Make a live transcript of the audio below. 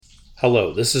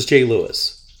Hello, this is Jay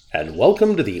Lewis, and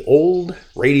welcome to the Old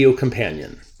Radio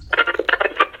Companion.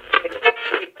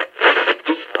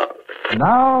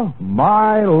 Now,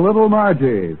 My Little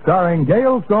Margie, starring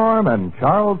Gail Storm and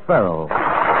Charles Farrell. The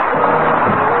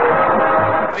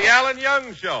Alan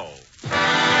Young Show.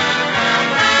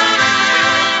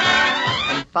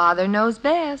 Father knows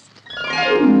best.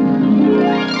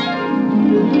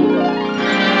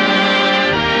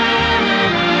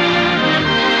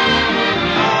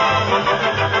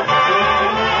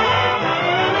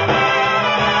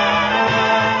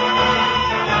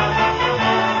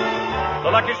 The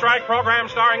Lucky Strike program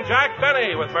starring Jack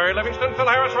Benny with Mary Livingston, Phil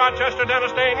Harris, Rochester,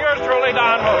 Dennis Day, and yours truly,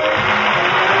 Don Mosley.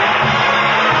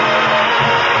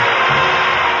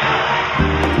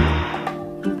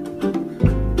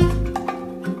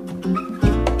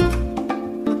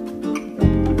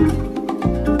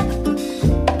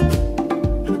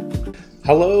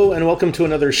 Hello, and welcome to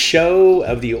another show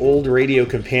of the Old Radio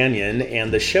Companion,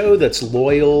 and the show that's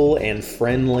loyal and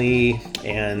friendly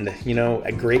and,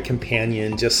 a great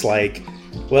companion, just like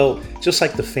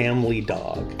the family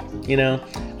dog.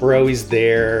 We're always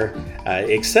there,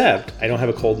 except I don't have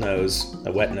a cold nose,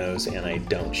 a wet nose, and I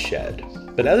don't shed.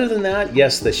 But other than that,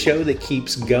 yes, the show that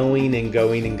keeps going and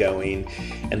going and going,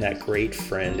 and that great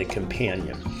friend and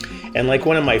companion. And like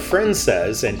one of my friends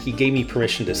says, and he gave me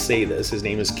permission to say this, his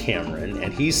name is Cameron,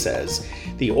 and he says,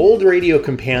 the Old Radio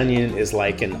Companion is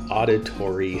like an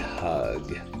auditory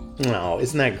hug. Oh,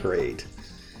 isn't that great?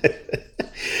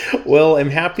 Well, I'm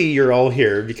happy you're all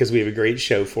here because we have a great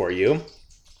show for you.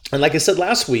 And like I said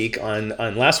last week on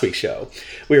last week's show,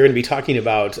 we were going to be talking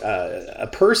about a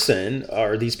person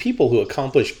or these people who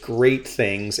accomplish great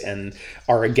things and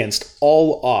are against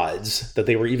all odds that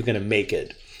they were even going to make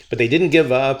it. But they didn't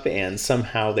give up, and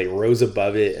somehow they rose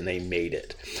above it and they made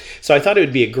it. So I thought it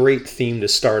would be a great theme to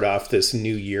start off this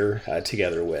new year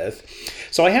together with.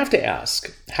 So I have to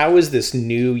ask, how is this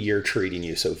new year treating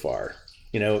you so far?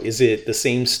 Is it the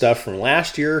same stuff from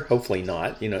last year? Hopefully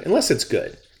not, unless it's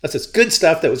good. Unless it's good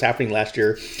stuff that was happening last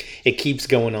year. It keeps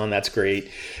going on, that's great.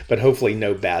 But hopefully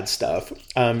no bad stuff.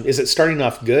 Is it starting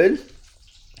off good?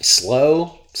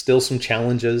 Slow? Still some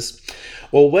challenges?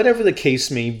 Well, whatever the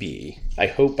case may be, I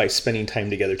hope by spending time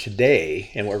together today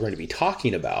and what we're going to be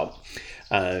talking about,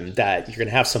 that you're going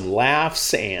to have some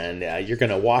laughs and you're going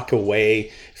to walk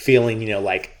away feeling,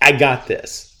 like, I got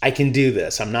this. I can do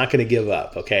this. I'm not going to give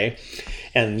up, okay?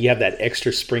 And you have that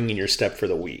extra spring in your step for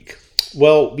the week.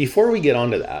 Well, before we get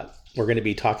on to that, we're going to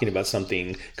be talking about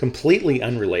something completely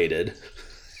unrelated.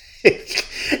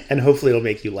 And hopefully it'll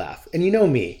make you laugh. And you know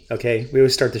me, okay? We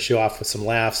always start the show off with some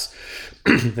laughs.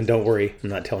 And don't worry, I'm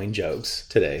not telling jokes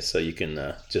today, so you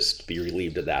can just be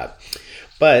relieved of that.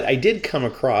 But I did come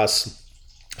across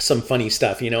some funny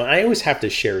stuff, and I always have to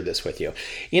share this with you.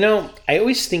 I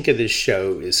always think of this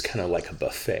show as kind of like a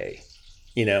buffet.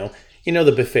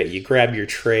 The buffet. You grab your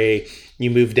tray, you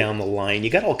move down the line, you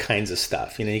got all kinds of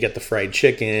stuff. You got the fried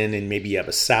chicken, and maybe you have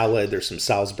a salad, there's some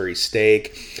Salisbury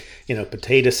steak,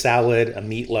 potato salad, a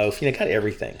meatloaf, got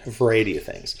everything, a variety of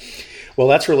things. Well,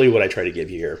 that's really what I try to give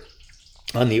you here.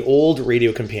 On the Old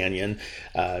Radio Companion,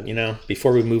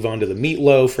 before we move on to the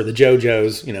meatloaf or the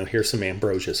JoJo's, here's some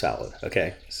ambrosia salad,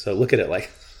 okay? So look at it like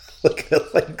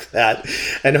that.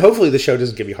 And hopefully the show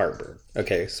doesn't give you heartburn,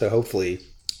 okay? So hopefully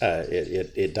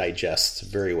it digests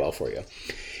very well for you.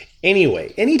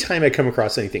 Anyway, anytime I come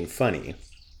across anything funny,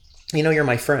 you're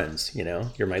my friends,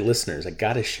 you're my listeners. I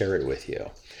got to share it with you.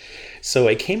 So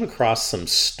I came across some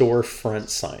storefront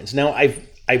signs. Now,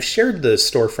 I've shared the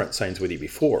storefront signs with you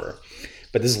before,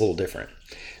 but this is a little different.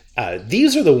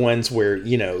 These are the ones where,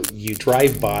 you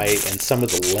drive by and some of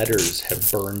the letters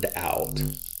have burned out,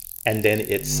 and then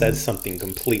it says something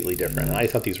completely different. And I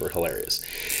thought these were hilarious.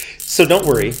 So don't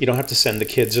worry, you don't have to send the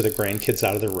kids or the grandkids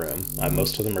out of the room.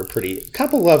 Most of them are a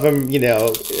couple of them,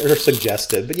 are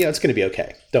suggested, but it's going to be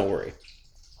okay. Don't worry.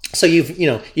 So you've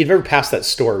never passed that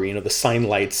store where, the sign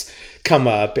lights come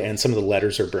up and some of the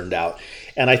letters are burned out.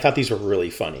 And I thought these were really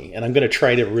funny. And I'm going to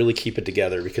try to really keep it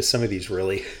together because some of these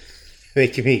really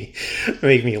make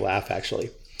me laugh,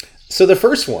 actually. So the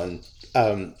first one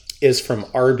is from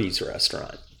Arby's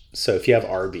restaurant. So if you have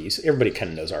Arby's, everybody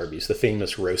kind of knows Arby's, the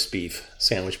famous roast beef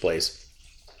sandwich place.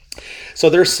 So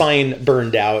their sign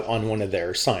burned out on one of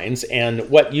their signs. And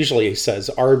what usually says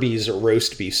Arby's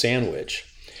roast beef sandwich.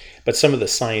 But some of the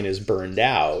sign is burned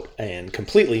out and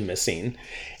completely missing.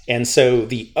 And so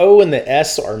the O and the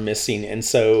S are missing. And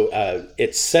so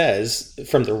it says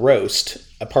from the roast,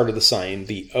 a part of the sign,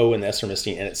 the O and the S are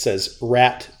missing. And it says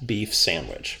rat beef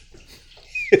sandwich.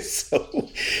 So,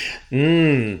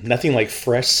 nothing like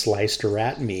fresh sliced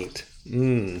rat meat.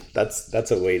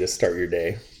 That's a way to start your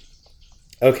day.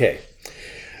 Okay.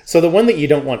 So the one that you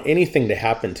don't want anything to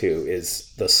happen to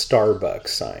is the Starbucks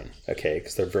sign, okay?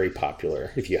 Because they're very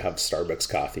popular. If you have Starbucks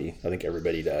coffee, I think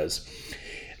everybody does.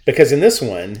 Because in this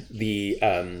one, the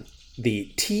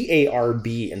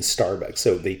TARB in Starbucks,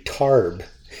 so the TARB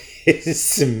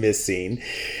is missing,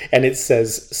 and it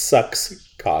says sucks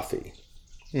coffee.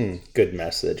 Good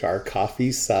message. Our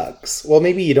coffee sucks. Well,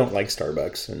 maybe you don't like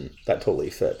Starbucks, and that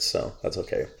totally fits, so that's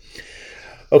okay.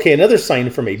 Okay, another sign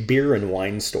from a beer and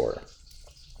wine store.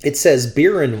 It says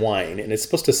beer and wine, and it's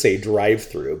supposed to say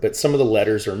drive-through, but some of the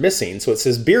letters are missing. So it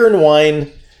says beer and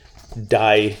wine,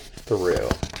 die through.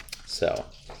 So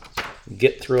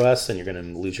get through us, and you're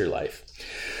going to lose your life.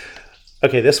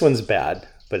 Okay, this one's bad,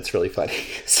 but it's really funny.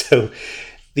 So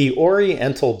the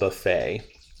Oriental Buffet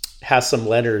has some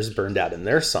letters burned out in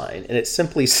their sign, and it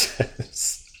simply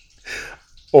says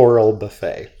oral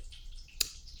buffet.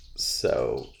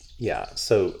 So... yeah,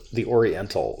 so the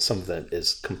Oriental, some of it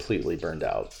is completely burned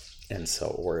out, and so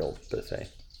oral buffet.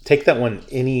 Take that one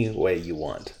any way you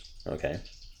want, okay?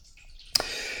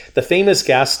 The famous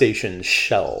gas station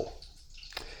Shell.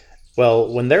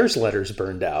 Well, when there's letters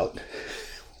burned out,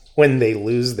 when they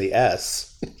lose the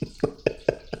S,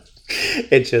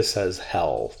 it just says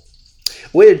hell,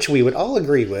 which we would all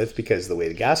agree with because the way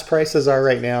the gas prices are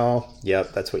right now,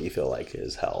 yep, that's what you feel like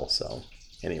is hell. So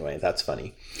anyway, that's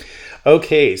funny.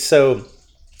 Okay, so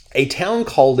a town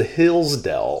called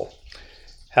Hillsdale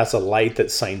has a light that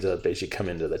signs up as you come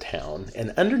into the town.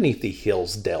 And underneath the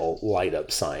Hillsdale light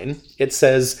up sign, it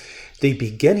says, the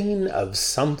beginning of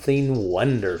something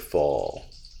wonderful.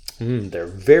 They're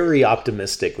very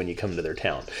optimistic when you come to their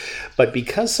town. But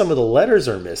because some of the letters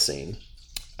are missing,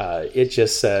 it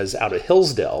just says, out of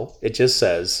Hillsdale, it just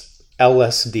says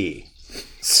LSD.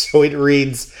 So it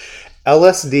reads,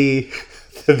 LSD,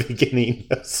 the beginning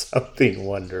of something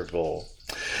wonderful.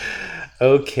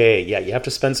 Okay, yeah, you have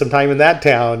to spend some time in that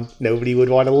town. Nobody would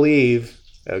want to leave.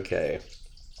 Okay,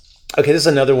 this is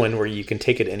another one where you can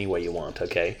take it any way you want,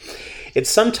 okay? It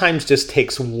sometimes just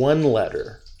takes one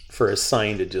letter for a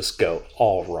sign to just go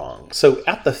all wrong. So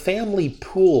at the family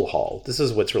pool hall, this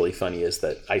is what's really funny is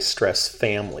that I stress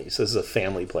families. This is a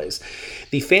family place.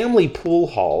 The family pool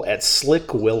hall at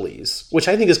Slick Willie's, which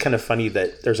I think is kind of funny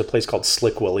that there's a place called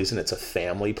Slick Willie's and it's a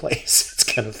family place. It's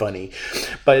kind of funny.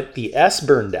 But the S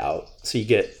burned out, so you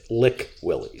get Lick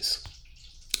Willie's.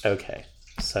 Okay,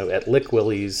 so at Lick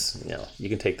Willie's, you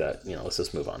can take that. Let's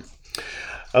just move on.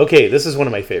 Okay, this is one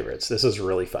of my favorites. This is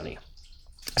really funny.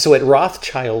 So at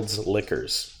Rothschild's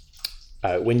Liquors,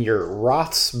 when your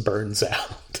Roths burns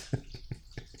out,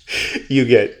 you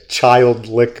get child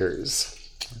liquors.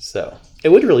 So it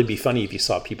would really be funny if you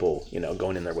saw people,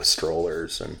 going in there with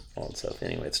strollers and all that stuff.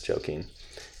 Anyway, it's joking.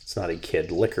 It's not a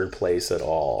kid liquor place at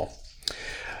all.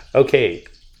 Okay,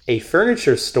 a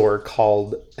furniture store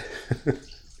called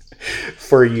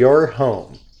For Your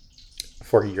Home.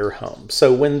 For Your Home.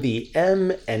 So when the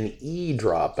M and E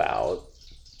drop out,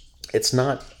 it's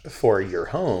not for your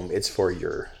home, it's for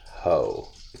your hoe.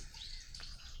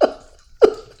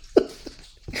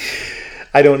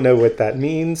 I don't know what that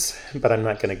means, but I'm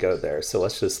not going to go there. So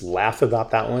let's just laugh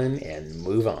about that one and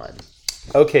move on.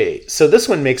 Okay, so this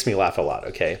one makes me laugh a lot,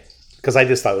 okay? Because I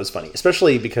just thought it was funny,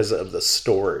 especially because of the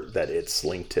store that it's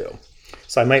linked to.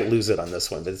 So I might lose it on this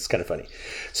one, but it's kind of funny.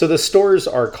 So the stores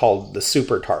are called the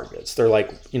super targets. They're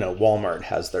like, Walmart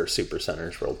has their super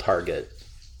centers, where Target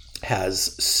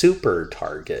has super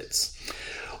targets.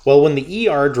 Well, when the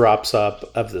ER drops up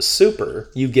of the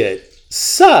super, you get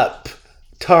sup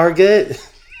Target.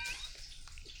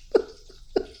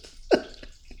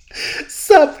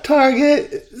 Sup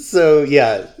Target. So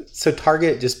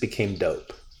Target just became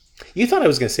dope. You thought I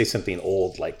was going to say something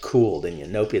old like cool, didn't you?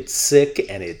 Nope, it's sick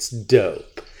and it's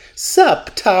dope. Sup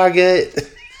Target.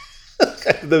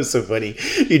 That was so funny.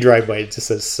 You drive by, it just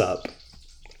says sup.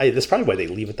 That's probably why they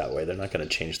leave it that way. They're not going to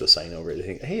change the sign over. They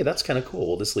think, hey, that's kind of cool.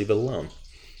 We'll just leave it alone.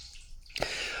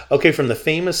 Okay, from the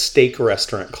famous steak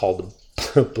restaurant called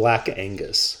Black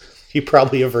Angus. You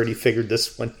probably have already figured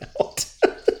this one out.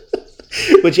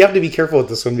 But you have to be careful with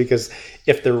this one because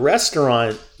if the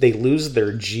restaurant, they lose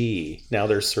their G, now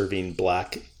they're serving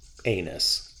black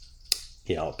anus.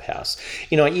 I'll pass.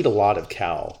 I eat a lot of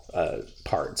cow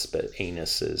parts, but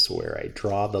anus is where I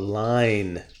draw the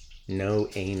line. No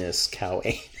anus, cow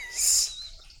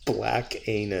anus, black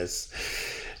anus.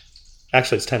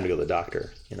 Actually, it's time to go to the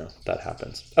doctor. That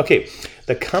happens. Okay,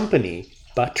 the company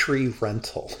Buttrey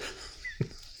Rental.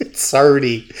 It's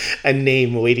already a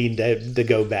name waiting to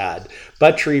go bad.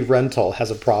 Buttrey Rental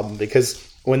has a problem because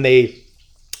when the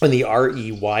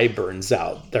REY burns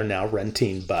out, they're now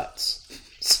renting butts.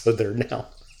 So they're now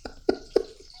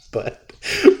butt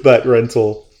butt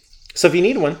rental. So if you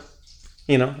need one,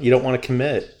 you don't want to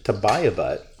commit to buy a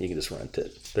butt, you can just rent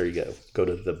it. There you go. Go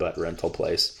to the butt rental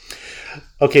place.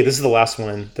 Okay, this is the last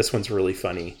one. This one's really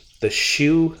funny. The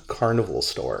Shoe Carnival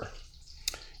store.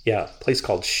 Yeah, a place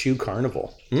called Shoe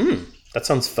Carnival. That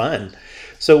sounds fun.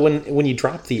 So when you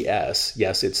drop the S,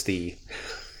 yes, it's the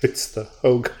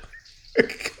Ho.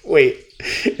 Wait,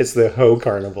 it's the Ho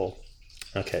Carnival.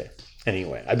 Okay.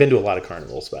 Anyway, I've been to a lot of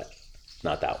carnivals, but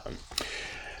not that one.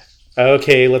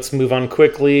 Okay, let's move on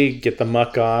quickly. Get the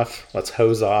muck off. Let's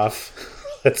hose off.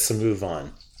 Let's move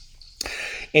on.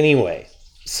 Anyway,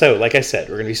 so like I said,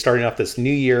 we're going to be starting off this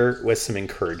new year with some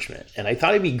encouragement. And I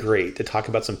thought it'd be great to talk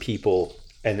about some people,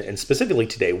 and specifically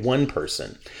today, one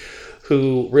person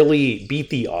who really beat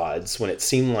the odds when it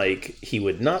seemed like he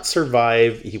would not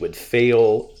survive, he would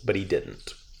fail, but he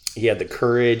didn't. He had the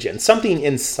courage and something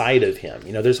inside of him.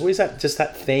 There's always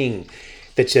that thing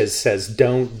that just says,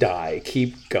 don't die,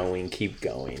 keep going, keep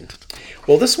going.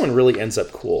 Well, this one really ends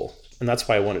up cool. And that's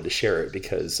why I wanted to share it,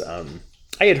 because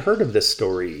I had heard of this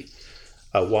story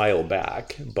a while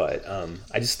back, but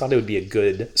I just thought it would be a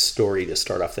good story to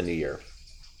start off the new year.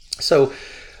 So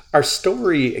our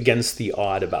story against the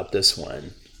odds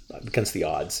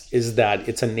is that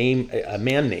it's a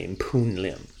man named Poon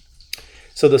Lim.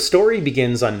 So the story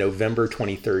begins on November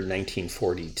 23rd,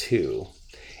 1942,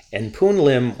 and Poon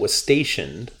Lim was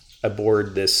stationed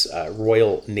aboard this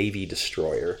Royal Navy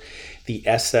destroyer, the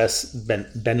SS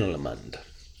Benlamund.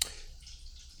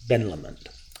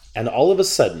 And all of a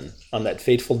sudden, on that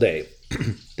fateful day,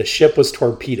 the ship was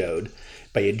torpedoed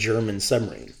by a German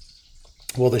submarine.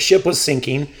 Well, the ship was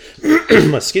sinking.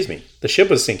 Excuse me. The ship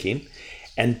was sinking,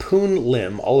 and Poon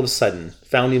Lim all of a sudden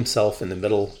found himself in the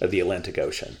middle of the Atlantic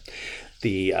Ocean.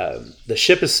 The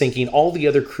ship is sinking. All the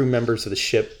other crew members of the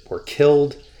ship were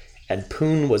killed, and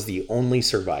Poon was the only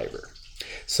survivor.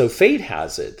 So fate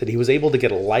has it that he was able to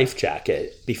get a life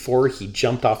jacket before he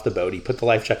jumped off the boat. He put the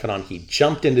life jacket on. He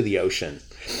jumped into the ocean,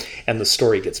 and the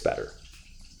story gets better.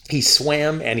 He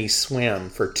swam and he swam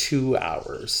for 2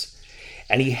 hours.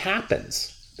 And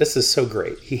this is so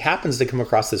great, he happens to come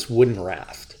across this wooden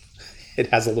raft. It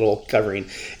has a little covering.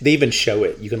 They even show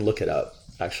it. You can look it up,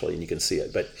 actually, and you can see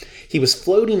it. But he was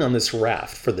floating on this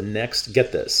raft for the next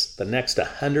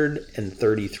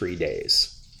 133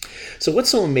 days. So what's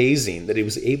so amazing that he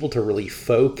was able to really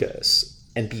focus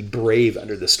and be brave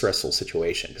under the stressful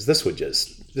situation? Because this would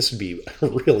be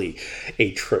really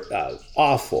a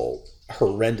awful,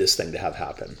 horrendous thing to have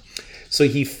happen. So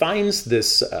he finds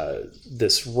this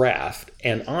raft,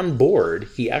 and on board,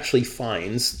 he actually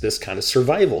finds this kind of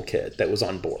survival kit that was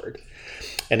on board.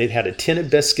 And it had a tin of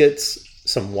biscuits,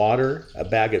 some water, a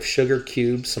bag of sugar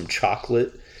cubes, some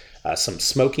chocolate, some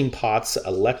smoking pots,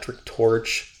 electric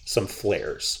torch, some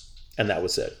flares. And that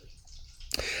was it.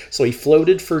 So he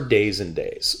floated for days and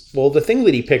days. Well, the thing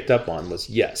that he picked up on was,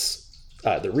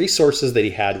 the resources that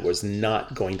he had was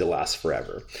not going to last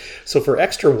forever. So for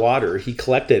extra water, he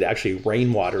collected actually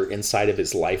rainwater inside of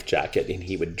his life jacket, and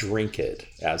he would drink it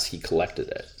as he collected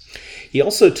it. He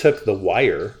also took the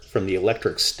wire from the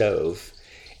electric stove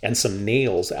and some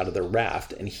nails out of the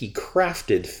raft, and he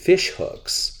crafted fish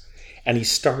hooks, and he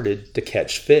started to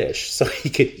catch fish so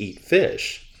he could eat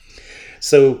fish.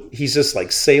 So he's just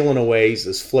like sailing away, he's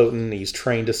just floating, he's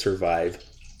trying to survive.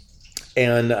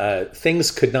 And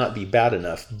things could not be bad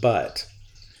enough, but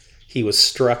he was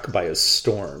struck by a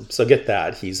storm. So get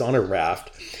that. He's on a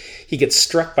raft. He gets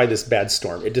struck by this bad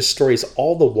storm. It destroys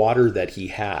all the water that he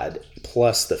had,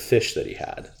 plus the fish that he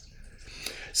had.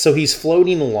 So he's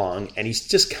floating along, and he's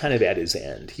just kind of at his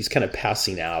end. He's kind of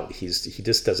passing out. He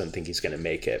just doesn't think he's going to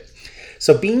make it.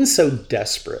 So being so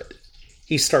desperate,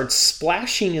 he starts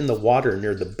splashing in the water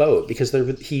near the boat because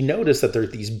he noticed that there are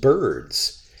these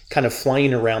birds kind of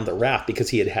flying around the raft because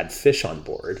he had fish on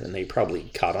board, and they probably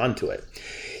caught onto it.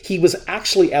 He was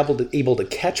actually able to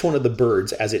catch one of the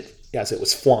birds as it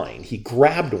was flying. He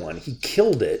grabbed one, he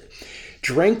killed it,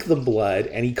 drank the blood,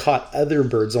 and he caught other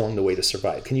birds along the way to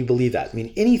survive. Can you believe that? I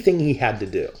mean, anything he had to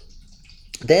do.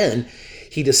 Then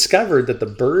he discovered that the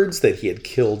birds that he had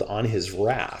killed on his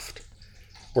raft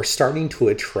were starting to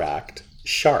attract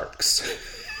sharks.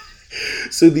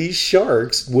 So these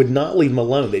sharks would not leave him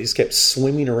alone. They just kept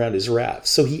swimming around his raft.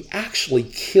 So he actually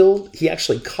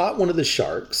caught one of the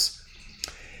sharks,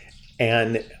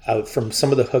 and from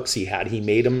some of the hooks he had, he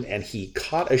made them, and he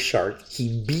caught a shark.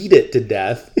 He beat it to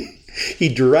death. He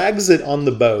drags it on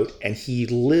the boat, and he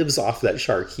lives off that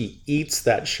shark. He eats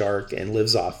that shark and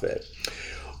lives off it.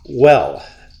 Well,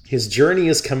 his journey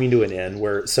is coming to an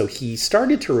end so he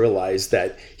started to realize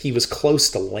that he was close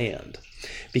to land,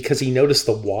 because he noticed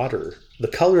the water the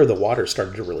color of the water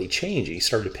started to really change. He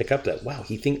started to pick up that, wow,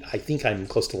 I think I'm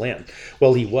close to land.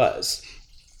 Well, he was.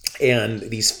 And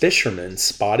these fishermen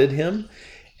spotted him,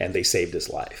 and they saved his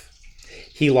life.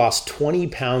 He lost 20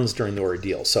 pounds during the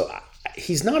ordeal. So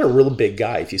he's not a real big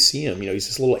guy. If you see him, he's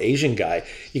this little Asian guy.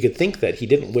 You could think that he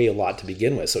didn't weigh a lot to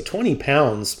begin with. So 20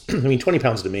 pounds, 20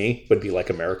 pounds to me would be like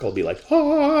a miracle. It'd be like,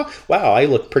 oh, wow, I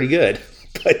look pretty good.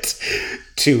 But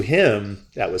to him,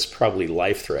 that was probably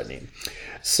life-threatening.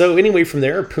 So anyway, from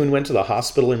there, Poon went to the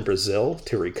hospital in Brazil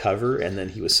to recover, and then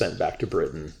he was sent back to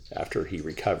Britain after he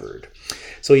recovered.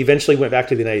 So he eventually went back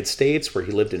to the United States, where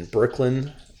he lived in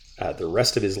Brooklyn the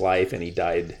rest of his life, and he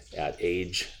died at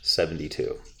age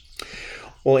 72.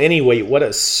 Well, anyway, what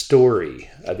a story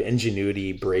of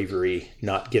ingenuity, bravery,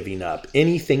 not giving up,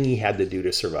 anything he had to do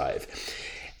to survive.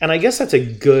 And I guess that's a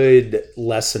good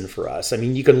lesson for us. I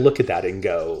mean, you can look at that and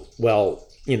go, well,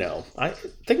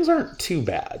 things aren't too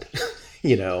bad.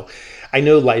 I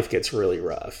know life gets really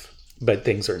rough, but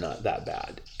things are not that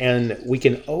bad. And we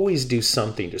can always do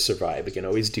something to survive. We can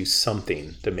always do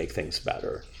something to make things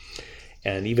better.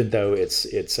 And even though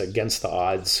it's against the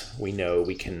odds, we know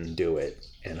we can do it.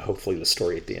 And hopefully the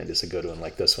story at the end is a good one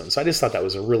like this one. So I just thought that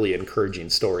was a really encouraging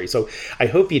story. So I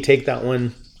hope you take that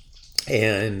one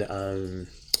and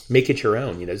make it your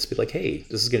own. Just be like, hey,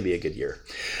 this is going to be a good year.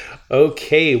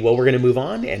 Okay, well, we're going to move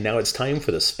on. And now it's time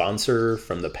for the sponsor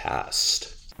from the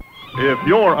past. If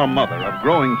you're a mother of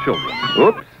growing children,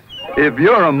 If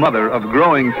you're a mother of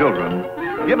growing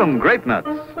children, give them Grape Nuts,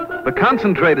 the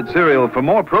concentrated cereal for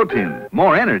more protein,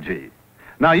 more energy.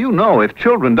 Now, if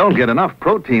children don't get enough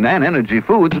protein and energy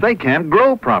foods, they can't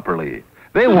grow properly.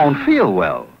 They won't feel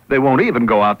well. They won't even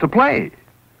go out to play.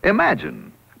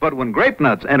 Imagine. But when Grape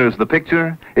Nuts enters the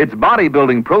picture, its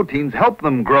bodybuilding proteins help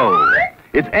them grow.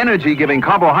 Its energy-giving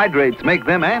carbohydrates make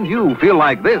them and you feel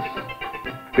like this.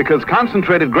 Because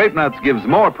concentrated Grape Nuts gives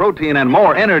more protein and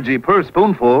more energy per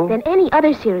spoonful than any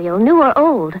other cereal, new or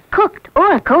old, cooked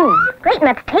or cold. Grape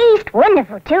Nuts taste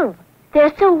wonderful, too.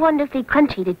 They're so wonderfully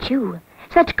crunchy to chew.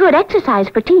 Such good exercise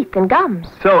for teeth and gums.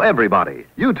 So everybody,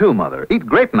 you too, Mother, eat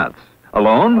Grape Nuts.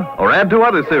 Alone or add to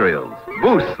other cereals.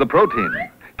 Boosts the protein.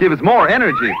 Gives more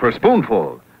energy per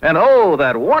spoonful. And oh,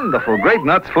 that wonderful Grape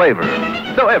Nuts flavor.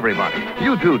 So everybody,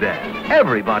 you too, Dad,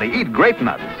 everybody eat Grape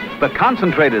Nuts, the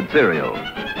concentrated cereal.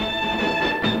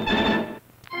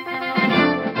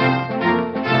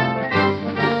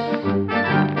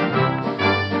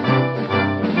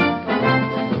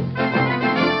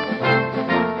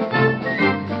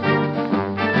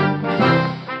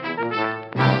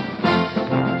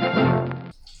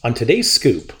 On today's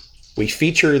Scoop, we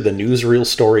feature the newsreel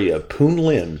story of Poon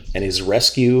Lim and his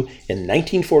rescue in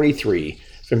 1943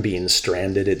 from being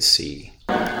stranded at sea.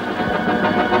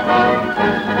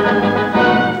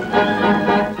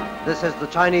 This is the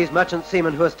Chinese merchant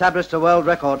seaman who established a world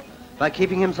record by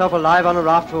keeping himself alive on a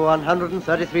raft for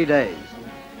 133 days.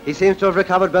 He seems to have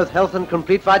recovered both health and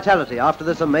complete vitality after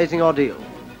this amazing ordeal.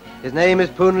 His name is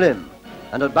Poon Lim,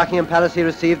 and at Buckingham Palace he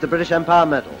received the British Empire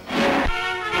Medal.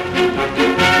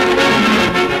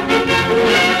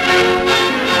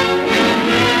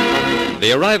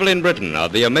 The arrival in Britain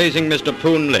of the amazing Mr.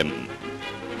 Poon Lim.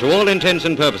 To all intents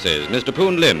and purposes, Mr.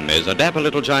 Poon Lim is a dapper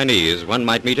little Chinese one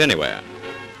might meet anywhere.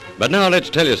 But now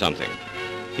let's tell you something.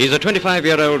 He's a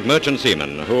 25-year-old merchant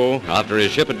seaman who, after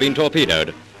his ship had been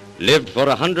torpedoed, lived for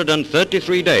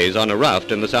 133 days on a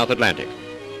raft in the South Atlantic.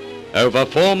 Over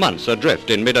 4 months adrift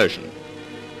in mid-ocean.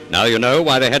 Now you know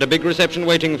why they had a big reception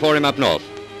waiting for him up north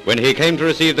when he came to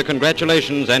receive the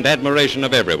congratulations and admiration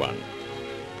of everyone.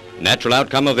 Natural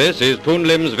outcome of this is Poon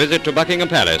Lim's visit to Buckingham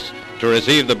Palace to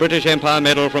receive the British Empire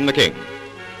Medal from the King.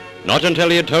 Not until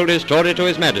he had told his story to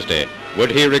His Majesty would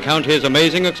he recount his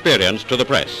amazing experience to the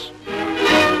press.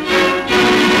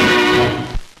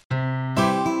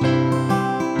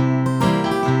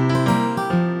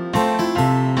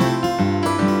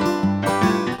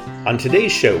 On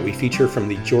today's show, we feature from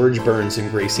the George Burns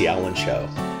and Gracie Allen Show.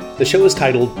 The show is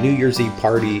titled New Year's Eve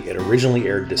Party. It originally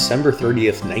aired December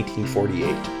 30th,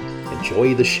 1948.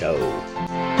 Enjoy the show.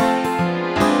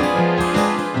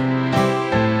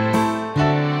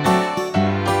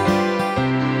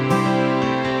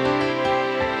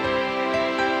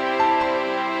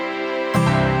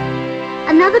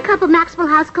 Another cup of Maxwell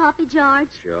House coffee,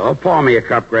 George? Sure. Pour me a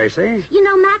cup, Gracie. You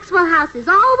know, Maxwell House is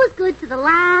always good to the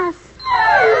last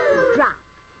drop.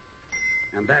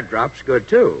 And that drop's good,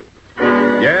 too.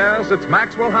 Yes, it's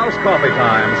Maxwell House Coffee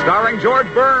Time, starring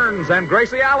George Burns and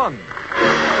Gracie Allen.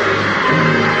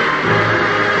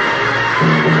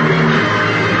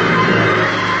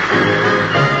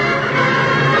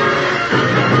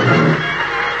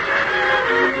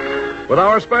 With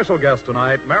our special guests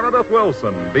tonight, Meredith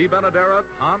Wilson, Bea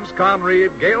Benaderet, Hans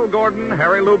Conried, Gail Gordon,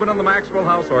 Harry Lubin and the Maxwell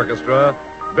House Orchestra,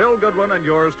 Bill Goodwin, and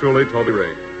yours truly, Toby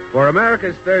Ray. For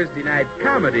America's Thursday night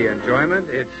comedy enjoyment,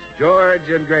 it's George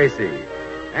and Gracie.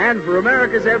 And for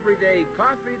America's everyday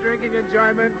coffee-drinking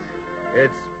enjoyment,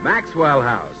 it's Maxwell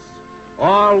House.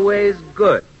 Always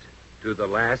good to the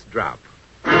last drop.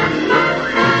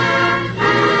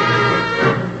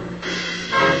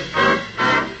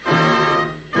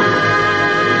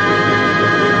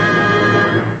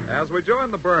 As we join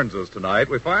the Burnses tonight,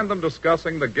 we find them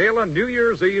discussing the gala New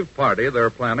Year's Eve party they're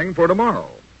planning for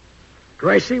tomorrow.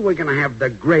 Gracie, we're going to have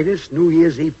the greatest New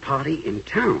Year's Eve party in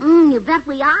town. You bet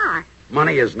we are.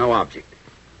 Money is no object.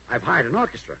 I've hired an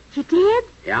orchestra. You did?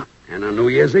 Yeah, and on New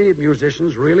Year's Eve,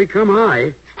 musicians really come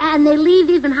high. And they leave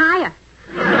even higher.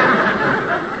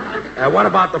 What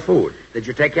about the food? Did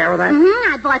you take care of that?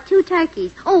 I bought 2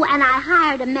 turkeys. Oh, and I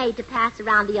hired a maid to pass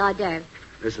around the hors d'oeuvres.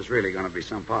 This is really going to be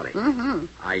some party.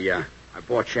 I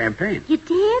bought champagne. You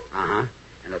did? Uh-huh.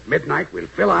 And at midnight, we'll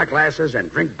fill our glasses and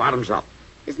drink bottoms up.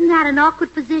 Isn't that an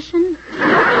awkward position?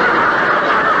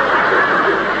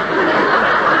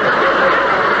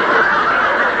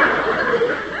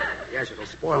 Yes, it'll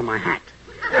spoil my hat.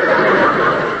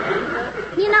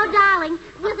 You know, darling,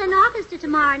 with an orchestra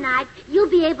tomorrow night, you'll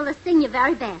be able to sing your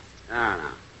very best. No.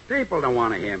 People don't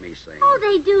want to hear me sing. Oh,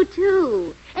 they do,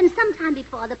 too. And sometime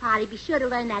before the party, be sure to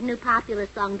learn that new popular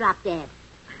song, Drop Dead.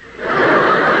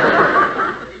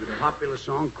 Popular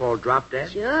song called Drop Dead?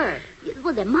 Sure.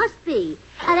 Well, there must be.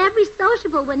 At every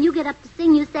sociable, when you get up to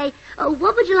sing, you say,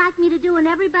 what would you like me to do? And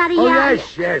everybody...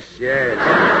 yes. That's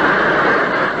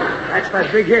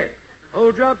that big hit.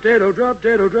 Oh, drop dead, oh, drop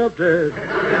dead, oh, drop dead.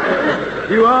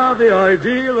 You are the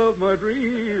ideal of my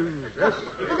dreams. Yes.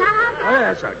 Is that Oh,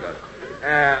 yeah, that's not good.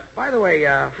 By the way,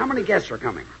 how many guests are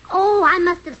coming? Oh, I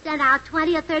must have sent out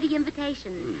 20 or 30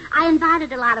 invitations. I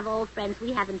invited a lot of old friends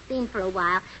we haven't seen for a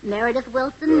while. Meredith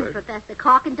Wilson, Good. Professor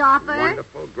Korkendorfer.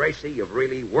 Wonderful. Gracie, you've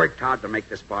really worked hard to make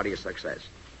this party a success.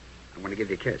 I'm going to give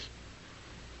you a kiss.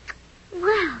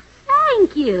 Well,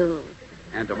 thank you.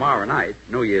 And tomorrow night,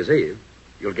 New Year's Eve,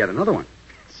 you'll get another one.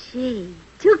 Gee,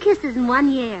 2 kisses in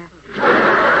 1 year.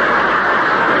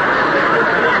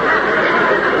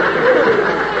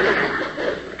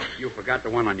 You forgot the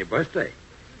one on your birthday.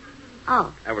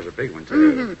 Oh. That was a big one,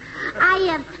 too.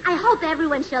 I hope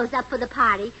everyone shows up for the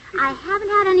party. I haven't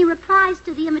had any replies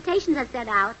to the invitations I sent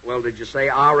out. Well, did you say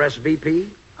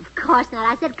RSVP? Of course not.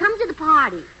 I said, come to the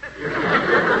party.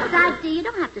 Besides, dear, you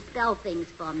don't have to spell things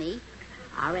for me.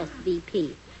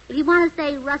 RSVP. If you want to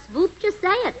say Russ Voop, just say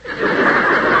it.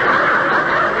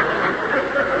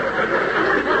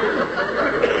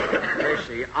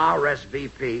 Gracie,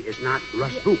 RSVP is not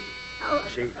Russ Boop. Oh,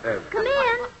 See, come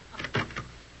in.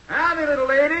 Howdy, little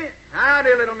lady.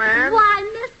 Howdy, little man. Why,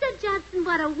 Mr. Judson,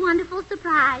 what a wonderful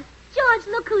surprise. George,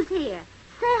 look who's here.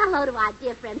 Say hello to our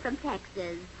dear friend from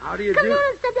Texas. How do you Come do? in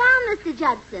and sit down, Mr.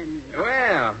 Judson.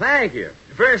 Well, thank you.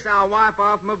 First, I'll wipe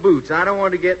off my boots. I don't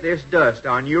want to get this dust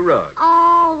on your rug.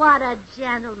 Oh, what a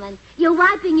gentleman. You're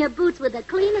wiping your boots with a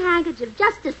clean handkerchief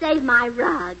just to save my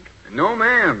rug. No,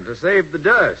 ma'am, to save the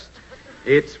dust.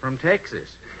 It's from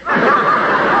Texas.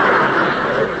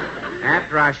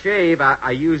 After I shave, I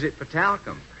use it for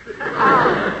talcum.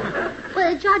 Oh.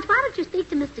 Well, George, why don't you speak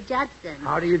to Mr. Judson?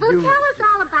 How do you well, do? Tell us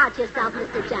all about yourself,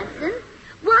 Mr. Judson.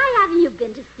 Why haven't you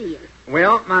been to see us?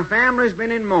 Well, my family's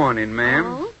been in mourning, ma'am.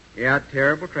 Oh? Yeah,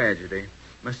 terrible tragedy.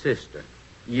 My sister.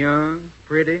 Young,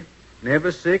 pretty,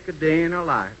 never sick a day in her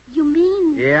life. You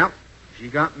mean... Yeah. She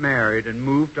got married and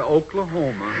moved to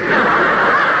Oklahoma.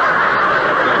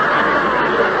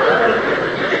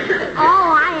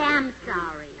 Oh, I am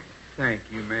sorry. Thank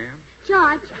you, ma'am.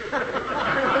 George,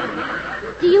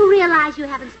 do you realize you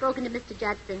haven't spoken to Mr.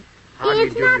 Judson? How do you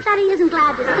It's do, not Mr. that he isn't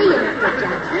glad to see you, Mr.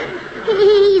 Judson.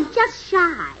 He's just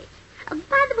shy.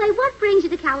 By the way, what brings you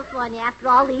to California after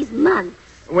all these months?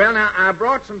 Well, now, I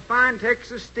brought some fine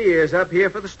Texas steers up here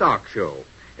for the stock show.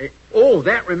 Oh,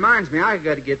 that reminds me, I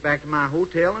got to get back to my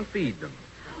hotel and feed them.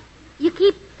 You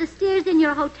keep the steers in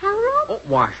your hotel room? Oh,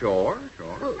 why, sure.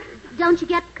 Well, don't you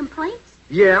get complaints?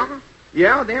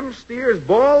 Yeah, them steers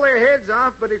boil their heads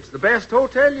off, but it's the best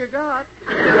hotel you got.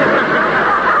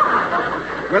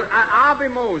 Well, I'll be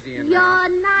moseying now.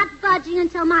 You're not budging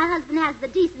until my husband has the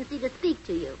decency to speak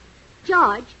to you.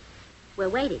 George, we're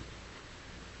waiting.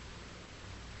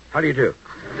 How do you do?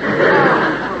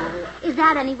 Is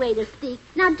that any way to speak?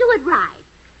 Now, do it right.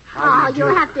 How do you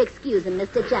you'll do? have to excuse him,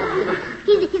 Mr. Judson.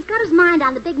 He's got his mind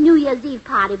on the big New Year's Eve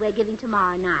party we're giving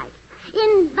tomorrow night.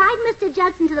 Invite Mr.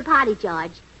 Judson to the party,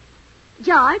 George.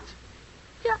 George?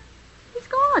 He's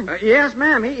gone. Yes,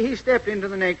 ma'am. He stepped into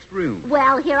the next room.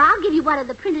 Well, here, I'll give you one of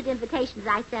the printed invitations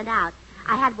I sent out.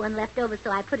 I had one left over,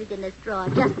 so I put it in this drawer,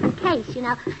 just in case, you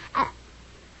know.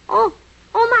 Oh,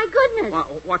 my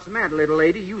goodness. What's the matter, little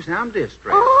lady? You sound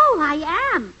distressed. Oh, I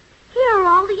am. Here are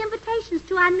all the invitations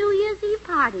to our New Year's Eve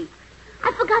party.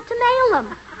 I forgot to mail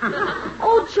them.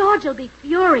 Oh, George will be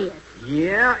furious.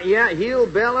 Yeah, he'll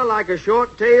bellow like a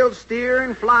short-tailed steer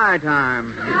in fly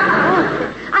time.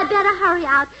 I better hurry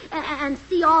out and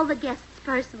see all the guests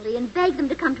personally and beg them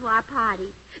to come to our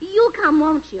party. You'll come,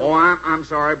 won't you? Oh, I'm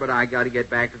sorry, but I got to get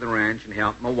back to the ranch and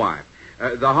help my wife.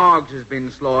 The hogs has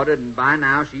been slaughtered, and by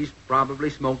now she's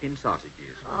probably smoking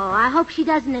sausages. Oh, I hope she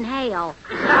doesn't inhale.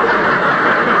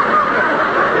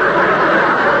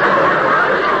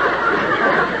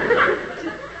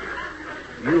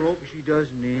 You hope she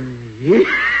doesn't inhale.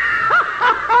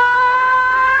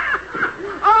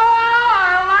 I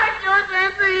like your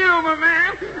sense of humor,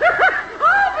 man.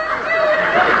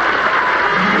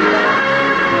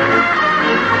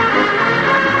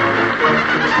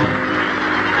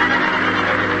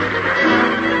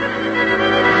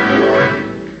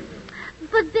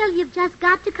 But, Bill, you've just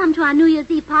got to come to our New Year's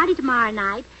Eve party tomorrow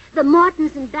night. The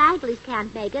Mortons and Bagleys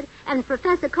can't make it, and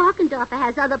Professor Korkendorfer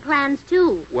has other plans,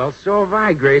 too. Well, so have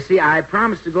I, Gracie. I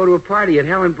promised to go to a party at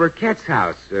Helen Burkett's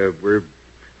house. We're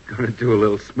going to do a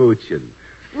little smooching.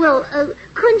 Well,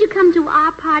 couldn't you come to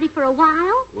our party for a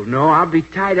while? Well, no, I'll be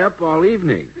tied up all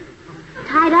evening.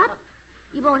 Tied up?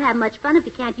 You won't have much fun if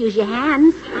you can't use your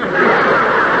hands.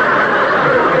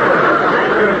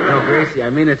 No, Gracie, I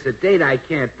mean, it's a date I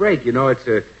can't break. You know, it's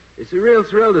a real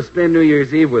thrill to spend New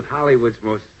Year's Eve with Hollywood's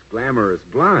most glamorous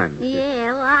blonde.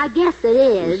 Yeah, well, I guess it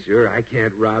is. Well, sure, I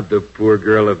can't rob the poor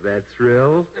girl of that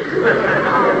thrill. Gee,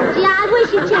 I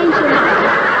wish you'd change your mind.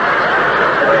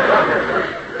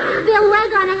 Bill, we're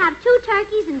going to have 2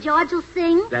 turkeys and George will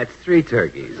sing. That's 3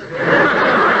 turkeys. But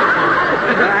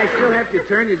I still have to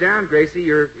turn you down, Gracie.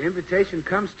 Your invitation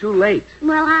comes too late.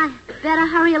 Well, I better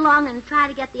hurry along and try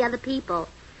to get the other people.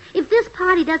 If this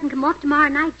party doesn't come off tomorrow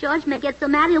night, George may get so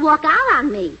mad he'll walk out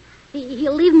on me.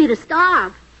 He'll leave me to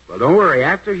starve. Well, don't worry.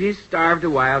 After he's starved a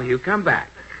while, he'll come back.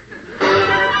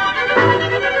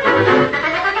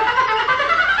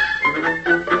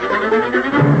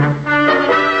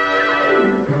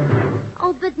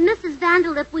 Oh, but Mrs.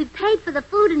 Vanderlip, we've paid for the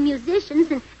food and musicians,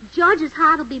 and George's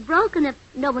heart will be broken if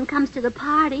no one comes to the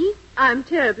party. I'm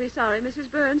terribly sorry, Mrs.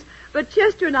 Burns, but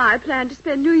Chester and I plan to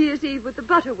spend New Year's Eve with the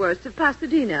Butterworths of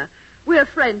Pasadena. We're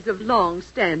friends of long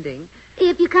standing.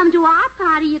 If you come to our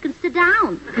party, you can sit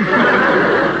down.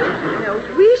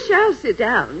 No, we shall sit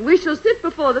down. We shall sit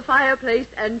before the fireplace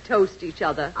and toast each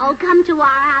other. Oh, come to our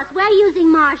house. We're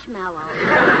using marshmallows.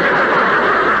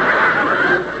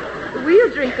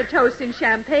 We'll drink the toast in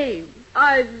champagne.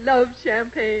 I love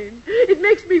champagne. It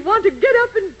makes me want to get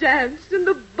up and dance, and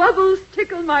the bubbles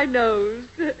tickle my nose.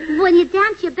 When you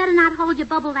dance, you better not hold your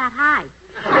bubble that high.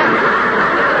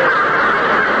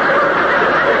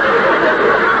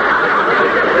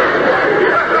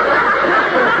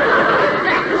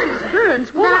 Mrs.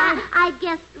 Burns, what? I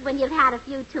guess when you've had a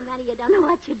few too many, you don't know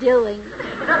what you're doing.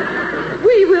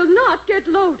 We will not get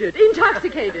loaded,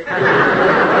 intoxicated.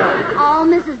 Oh,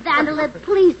 Mrs. Vanderlip,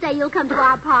 please say you'll come to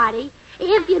our party.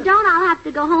 If you don't, I'll have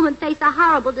to go home and face a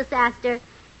horrible disaster.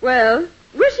 Well,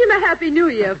 wish him a Happy New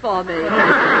Year for me.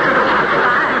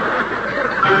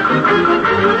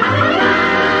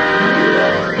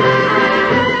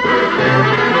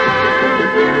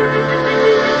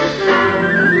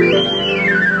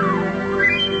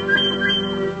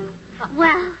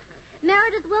 Well,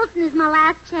 Meredith Wilson is my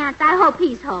last chance. I hope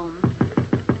he's home.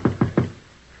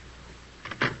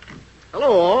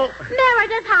 Hello, all.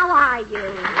 Meredith, how are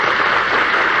you?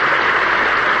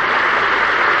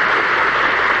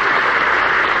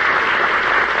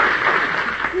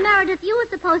 Meredith, you were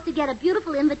supposed to get a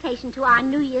beautiful invitation to our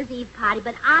New Year's Eve party,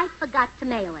 but I forgot to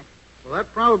mail it. Well,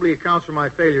 that probably accounts for my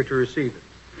failure to receive it.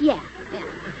 Yeah.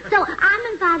 So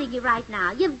I'm inviting you right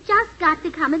now. You've just got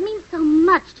to come. It means so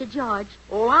much to George.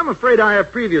 Oh, I'm afraid I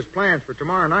have previous plans for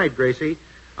tomorrow night, Gracie.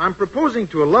 I'm proposing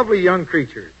to a lovely young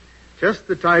creature. Just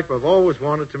the type I've always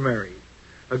wanted to marry.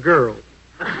 A girl.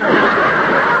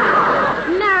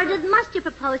 Meredith, must you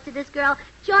propose to this girl?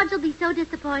 George will be so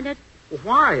disappointed. Well,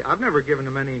 why? I've never given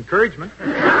him any encouragement.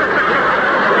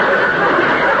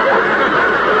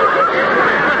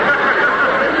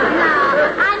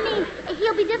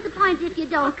 He'll be disappointed if you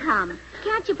don't come.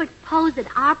 Can't you propose at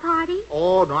our party?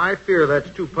 Oh, no, I fear that's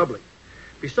too public.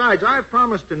 Besides, I've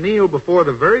promised to kneel before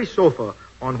the very sofa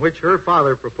on which her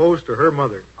father proposed to her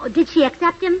mother. Oh, did she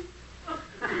accept him?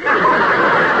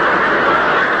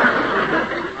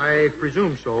 I I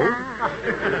presume so. Do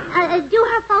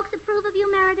her folks approve of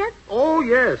you, Meredith? Oh,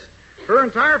 yes. Her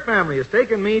entire family has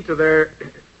taken me to their,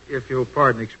 if you'll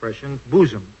pardon the expression,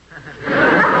 bosom.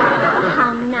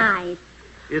 How nice.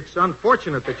 It's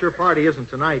unfortunate that your party isn't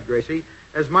tonight, Gracie,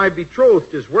 as my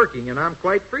betrothed is working and I'm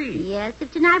quite free. Yes,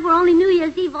 if tonight were only New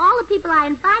Year's Eve, all the people I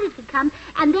invited could come,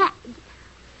 and that...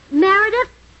 Meredith,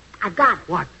 I've got it.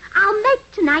 What? I'll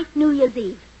make tonight New Year's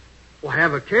Eve. Well,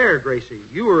 have a care, Gracie.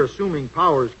 You are assuming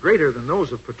powers greater than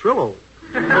those of Petrillo.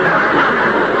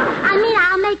 I mean,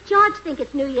 I'll make George think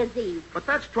it's New Year's Eve. But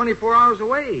that's 24 hours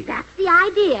away. That's the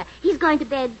idea. He's going to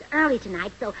bed early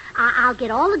tonight, so I'll get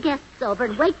all the guests over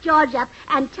and wake George up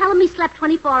and tell him he slept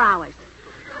 24 hours.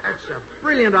 That's a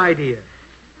brilliant idea.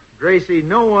 Gracie,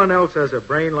 no one else has a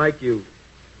brain like you.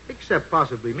 Except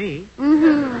possibly me.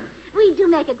 Mm-hmm. We do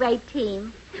make a great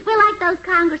team. We're like those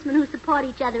congressmen who support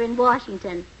each other in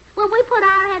Washington. When we put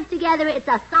our heads together, it's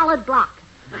a solid block.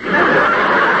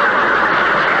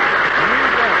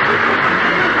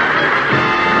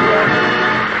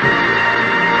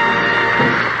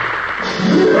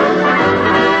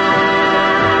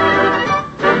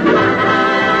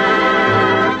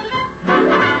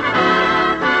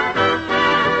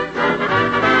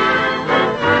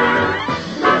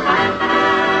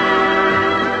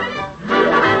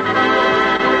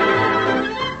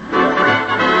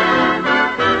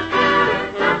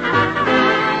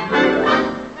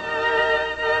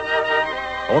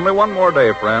 Only one more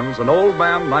day, friends, and Old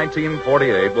Man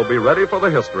 1948 will be ready for the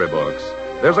history books.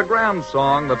 There's a grand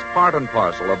song that's part and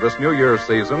parcel of this New Year's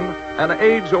season, an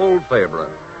age-old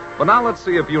favorite. But now let's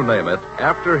see if you name it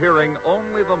after hearing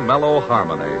only the mellow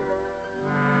harmony.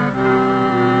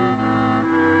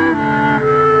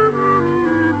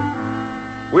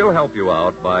 We'll help you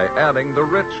out by adding the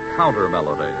rich counter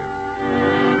melody.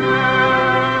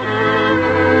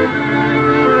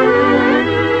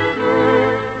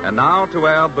 And now to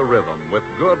add the rhythm with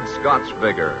good Scotch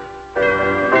vigor.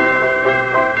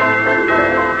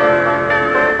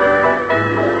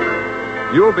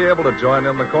 You'll be able to join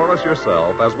in the chorus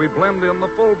yourself as we blend in the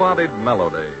full-bodied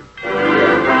melody.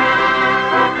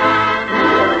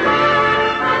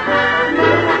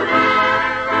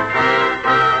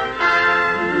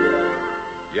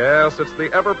 Yes, it's the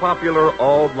ever-popular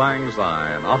Auld Lang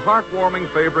Syne, a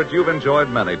heartwarming favorite you've enjoyed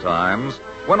many times,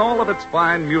 when all of its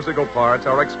fine musical parts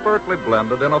are expertly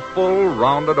blended in a full,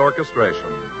 rounded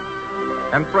orchestration.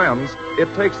 And friends,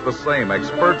 it takes the same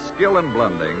expert skill in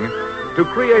blending to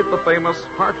create the famous,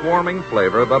 heartwarming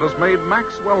flavor that has made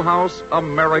Maxwell House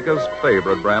America's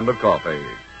favorite brand of coffee.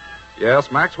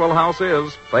 Yes, Maxwell House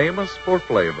is famous for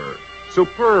flavor.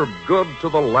 Superb, good to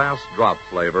the last drop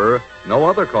flavor no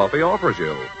other coffee offers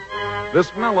you.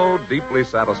 This mellow, deeply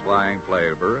satisfying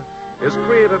flavor is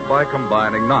created by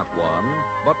combining not one,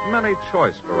 but many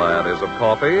choice varieties of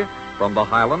coffee from the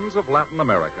highlands of Latin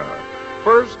America.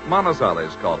 First,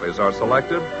 Manizales coffees are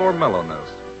selected for mellowness.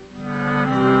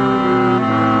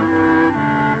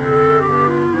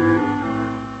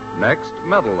 Next,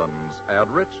 Meadowlands add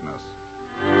richness.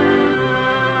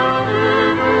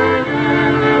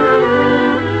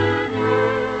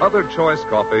 Other choice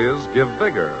coffees give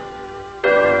vigor.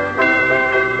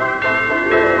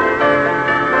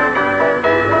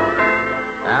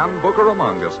 And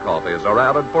Bucaramangas coffees are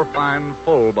added for fine,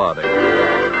 full body.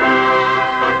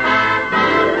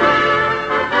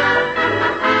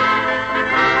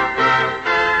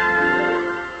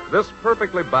 This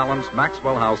perfectly balanced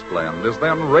Maxwell House blend is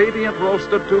then radiant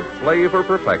roasted to flavor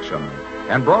perfection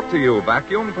and brought to you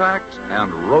vacuum-packed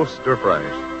and roaster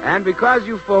fresh. And because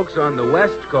you folks on the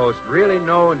West Coast really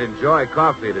know and enjoy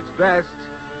coffee at its best,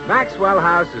 Maxwell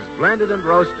House is blended and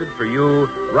roasted for you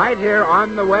right here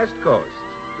on the West Coast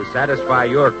to satisfy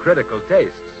your critical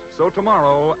tastes. So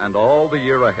tomorrow and all the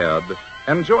year ahead,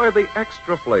 enjoy the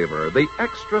extra flavor, the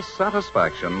extra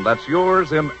satisfaction that's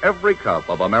yours in every cup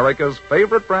of America's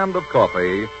favorite brand of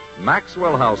coffee,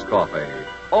 Maxwell House Coffee.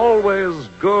 Always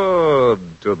good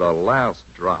to the last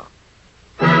drop.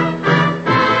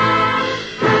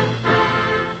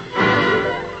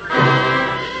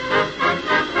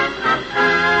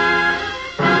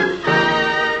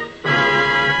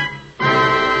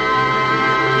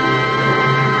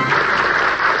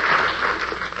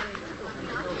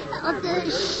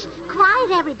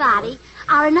 Everybody.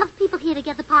 Are enough people here to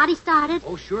get the party started?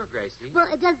 Oh, sure, Gracie.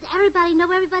 Well, does everybody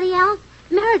know everybody else?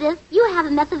 Meredith, you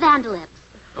haven't met the Vandalips.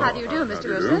 How do you do, Mr.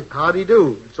 Wilson? How do you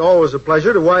do? It's always a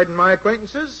pleasure to widen my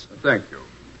acquaintances. Thank you.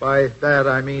 By that,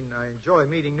 I mean I enjoy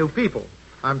meeting new people.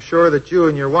 I'm sure that you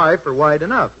and your wife are wide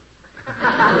enough.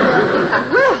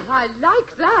 Well, I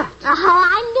like that. Oh,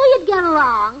 I knew you'd get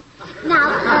along.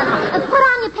 Now, put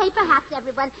on your paper hats,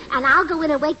 everyone, and I'll go in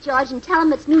and wake George and tell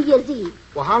him it's New Year's Eve.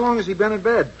 Well, how long has he been in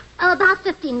bed? Oh, about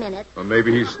 15 minutes. Well,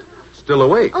 maybe he's still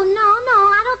awake. Oh, no,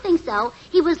 I don't think so.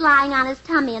 He was lying on his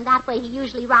tummy, and that way he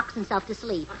usually rocks himself to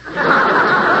sleep.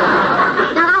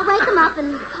 Now, I'll wake him up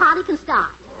and the party can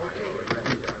start.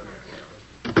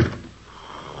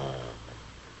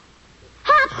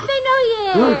 Happy New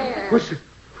Year!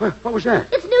 What was that?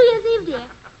 It's New Year's Eve, dear.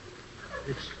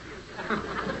 It's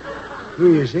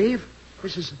New Year's Eve?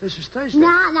 This is Thursday.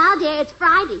 Now, dear, it's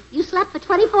Friday. You slept for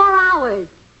 24 hours.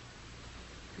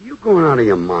 Are you going out of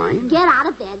your mind? Get out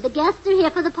of bed. The guests are here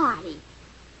for the party.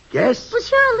 Guests? Well,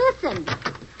 sure, listen.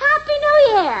 Happy New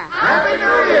Year! Happy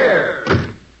New Year!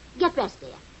 Get dressed,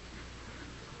 dear.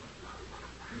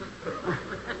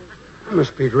 I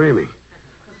must be dreaming.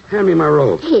 Hand me my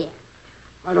robe. Here.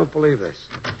 I don't believe this.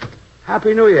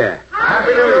 Happy New Year.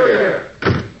 Happy New Year!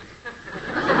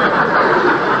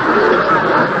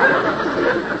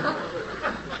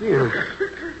 Gee,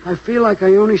 I feel like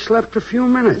I only slept a few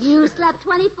minutes. You slept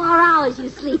 24 hours, you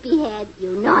sleepyhead.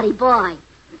 You naughty boy.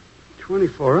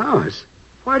 24 hours?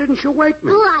 Why didn't you wake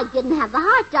me? Oh, I didn't have the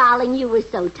heart, darling. You were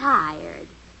so tired.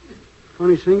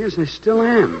 Funny thing is, I still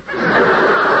am.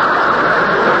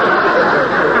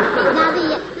 Now,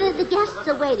 the guests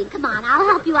are waiting. Come on, I'll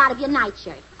help you out of your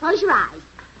nightshirt. Close your eyes.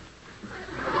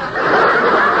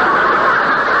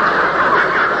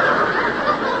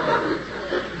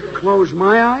 Close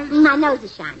my eyes? My nose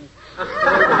is shiny.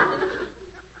 I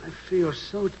feel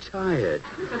so tired.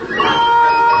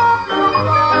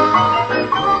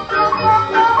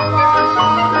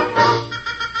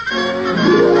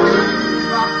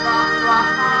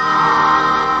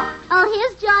 Oh,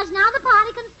 here's George. Now the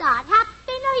party can start. Happy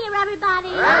New Year, everybody.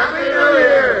 Happy New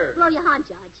Year! Blow your horn,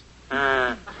 George.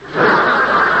 Having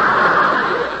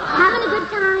a good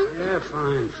time? Yeah,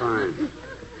 fine.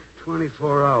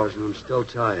 24 hours and I'm still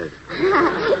tired.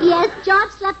 Yes,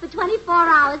 George slept for 24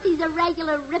 hours. He's a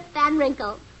regular Rip Van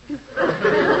Winkle.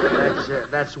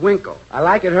 That's Winkle. I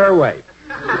like it her way.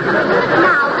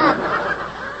 Now,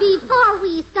 before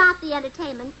we start the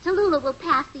entertainment, Tallulah will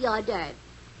pass the hors d'oeuvre.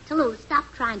 Tallulah, stop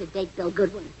trying to date Bill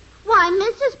Goodwin. Why,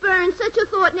 Mrs. Burns, such a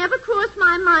thought never crossed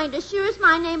my mind, as sure as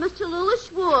my name is Tallulah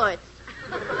Schwartz.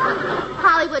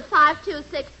 Hollywood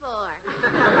 5264. All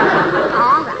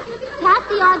right. Pass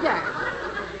the hors d'oeuvre.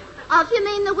 Oh, if you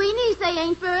mean the weenies, they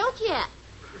ain't burled yet.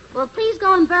 Well, please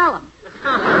go and burl them.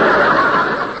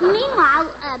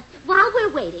 Meanwhile, while we're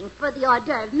waiting for the hors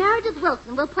d'oeuvre, Meredith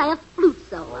Wilson will play a flute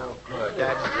solo.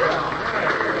 Good.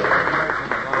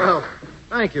 Well,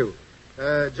 thank you.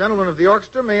 Gentlemen of the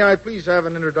orchestra, may I please have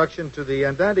an introduction to the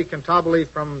Andante Cantabile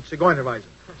from Zigeunerweisen.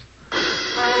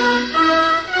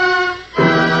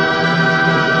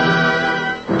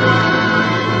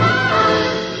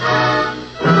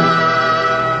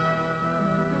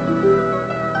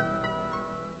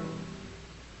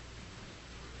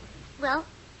 Well,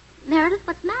 Meredith,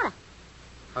 what's the matter?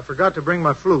 I forgot to bring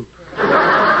my flute.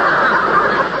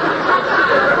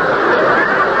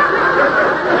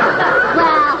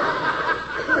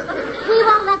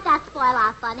 Spoil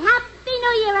our fun. Happy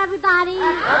New Year, everybody.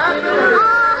 Happy New Year.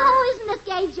 Oh, isn't this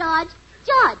gay, George?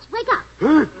 George, wake up.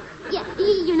 Huh? Yeah,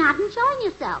 you're not enjoying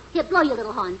yourself. Here, blow your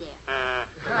little horn, dear. Now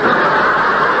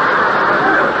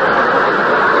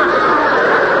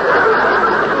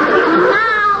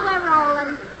we're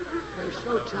rolling. I'm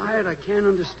so tired I can't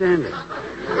understand it.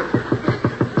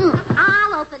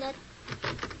 I'll open it.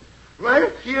 Well,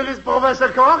 here is Professor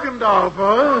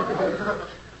Korkendorfer.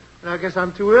 I guess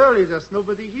I'm too early. There's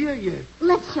nobody here yet.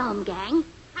 Let's show 'em, gang.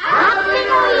 Happy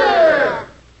New Year!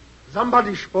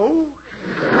 Somebody spoke?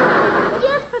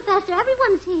 Yes, Professor,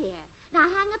 everyone's here. Now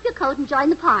hang up your coat and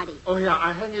join the party. Oh, yeah,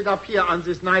 I hang it up here on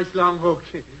this nice long hook.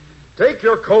 Take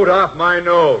your coat off my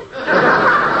nose.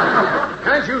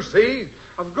 Can't you see?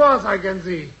 Of course I can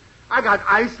see. I got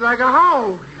ice like a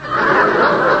hog.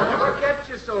 What kept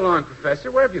you so long,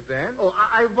 Professor? Where have you been? Oh,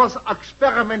 I was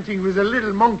experimenting with a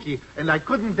little monkey, and I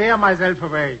couldn't bear myself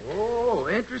away. Oh,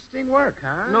 interesting work,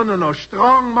 huh? No.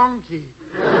 Strong monkey.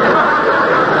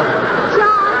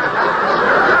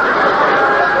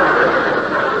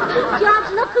 George,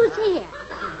 look who's here.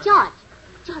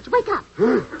 George, wake up.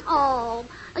 Oh,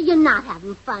 you're not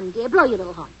having fun, dear. Blow your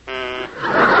little horn.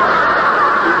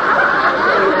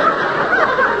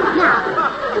 Now,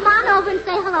 come on over and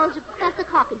say hello to Professor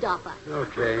Korkendorfer.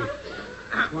 Okay.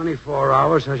 24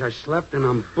 hours as I slept and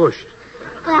I'm bushed.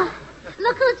 Well,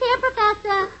 look who's here,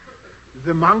 Professor.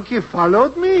 The monkey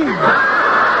followed me.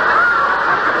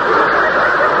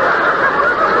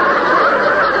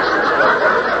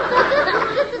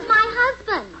 This is my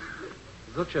husband.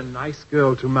 Such a nice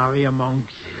girl to marry a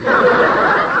monkey.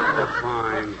 Oh,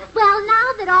 fine. Well,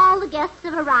 now that all the guests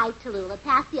have arrived, Tallulah,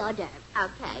 pass the hors d'oeuvres.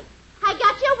 Okay. I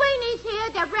got your weenies here.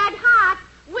 They're red hot.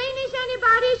 Weenies,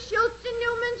 anybody? Schultz and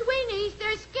Newman's weenies.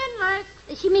 They're skinless.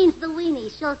 She means the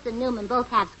weenies. Schultz and Newman both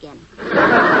have skin.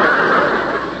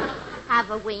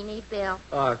 Have a weenie, Bill.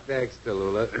 Oh, thanks,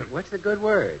 Tallulah. What's the good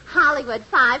word? Hollywood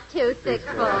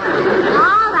 5264.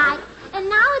 All right. And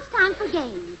now it's time for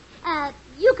games.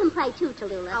 You can play too,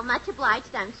 Tallulah. Oh, much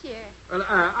obliged, I'm sure. Well,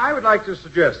 I would like to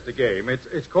suggest a game.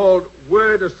 It's called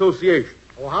Word Association.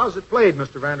 Well, how's it played,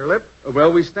 Mr. Vanderlip?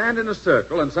 Well, we stand in a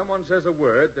circle, and someone says a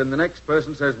word, then the next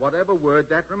person says whatever word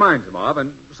that reminds him of,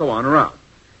 and so on around.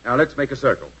 Now, let's make a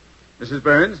circle. Mrs.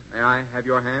 Burns, may I have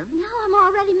your hand? No, I'm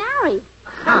already married.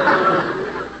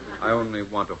 I only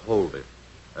want to hold it.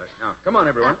 Now, come on,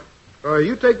 everyone.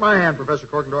 You take my hand, Professor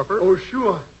Korkendorfer. Oh,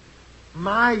 sure.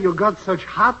 My, you got such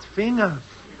hot fingers.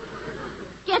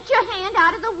 Get your hand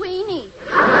out of the weenie.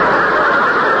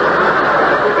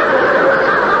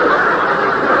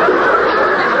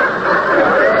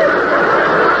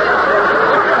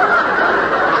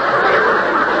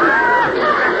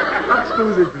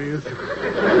 Excuse it, please.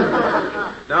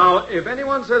 Now, if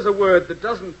anyone says a word that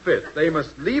doesn't fit, they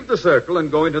must leave the circle and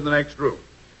go into the next room.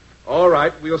 All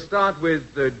right, we'll start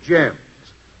with gems.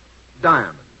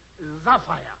 Diamond.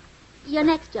 Sapphire. You're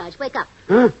next, George. Wake up.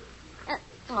 Huh?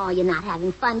 Oh, you're not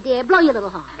having fun, dear. Blow your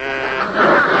little horn.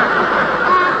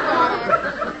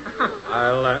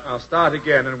 I'll start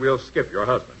again, and we'll skip your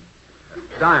husband.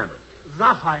 Diamond.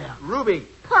 Sapphire. Ruby.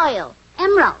 Pearl.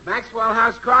 Emerald. Maxwell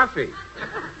House coffee.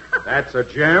 That's a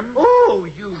gem. Oh,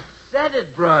 you said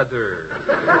it, brother.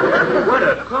 What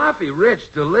a coffee.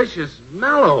 Rich, delicious,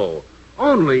 mellow.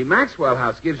 Only Maxwell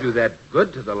House gives you that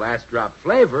good-to-the-last-drop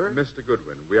flavor. Mr.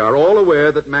 Goodwin, we are all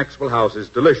aware that Maxwell House is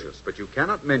delicious, but you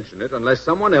cannot mention it unless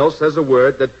someone else says a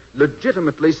word that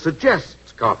legitimately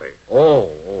suggests coffee.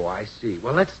 Oh, I see.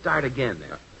 Well, let's start again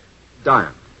then.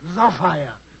 Diamond.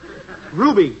 Sapphire.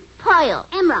 Ruby. Pearl.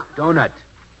 Emerald. Donut.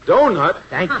 Donut?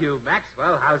 Thank you,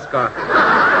 Maxwell House coffee.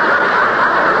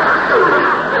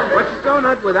 What's a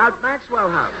donut without Maxwell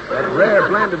House? That rare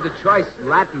blend of the choice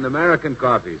Latin American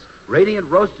coffees. Radiant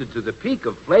roasted to the peak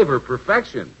of flavor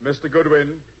perfection. Mr.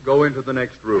 Goodwin, go into the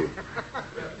next room.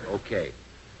 Okay.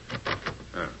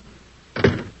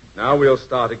 Now we'll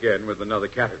start again with another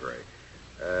category.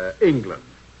 England.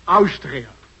 Austria.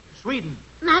 Sweden.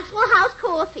 Maxwell House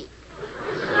coffee.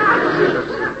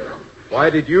 Why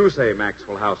did you say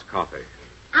Maxwell House coffee?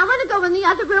 I want to go in the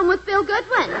other room with Bill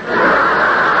Goodwin.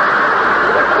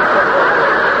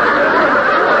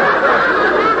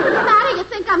 Fatty, you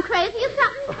think I'm crazy or something?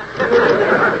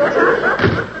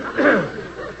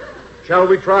 Shall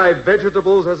we try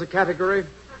vegetables as a category?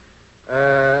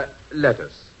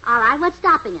 Lettuce. All right, what's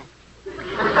stopping us?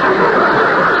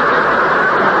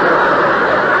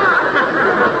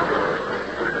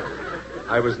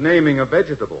 I was naming a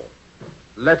vegetable.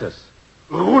 Lettuce.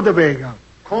 Rutabaga.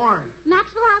 Corn.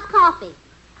 Maxwell House coffee.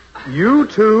 You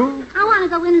too? I want to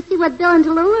go in and see what Bill and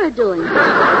Tallulah are doing.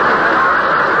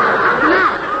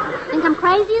 Matt, think I'm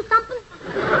crazy or something?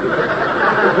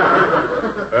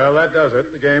 Well, that does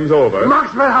it. The game's over.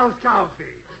 Maxwell House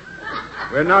coffee.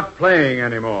 We're not playing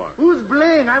anymore. Who's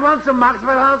playing? I want some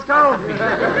Maxwell House coffee.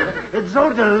 It's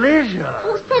so delicious.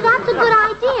 Oh, say, that's a good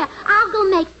idea. I'll go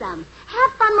make some.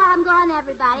 Have fun while I'm gone,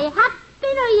 everybody. Happy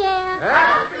New Year.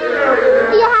 Happy New Year.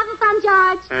 Are you having fun,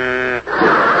 George?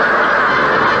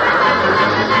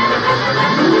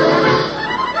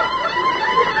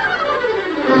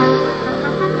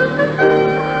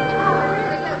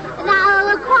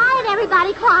 Now, quiet,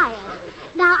 everybody, quiet.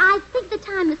 Now, I think the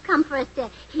time has come for us to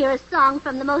hear a song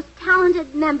from the most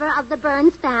talented member of the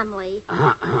Burns family.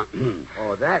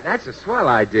 Oh, that's a swell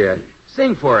idea.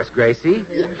 Sing for us, Gracie.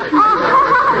 Oh,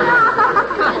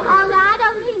 no, I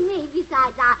don't mean me.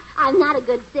 Besides, I'm not a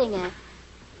good singer.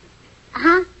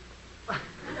 Huh?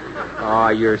 Oh,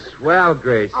 you're swell,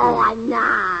 Gracie. Oh, I'm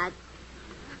not.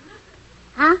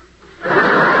 Huh?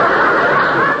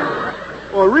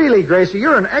 Well, really, Gracie,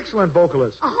 you're an excellent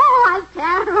vocalist. Oh, I'm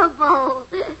terrible.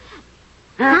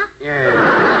 Huh? Yeah.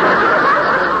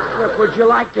 Look, would you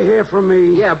like to hear from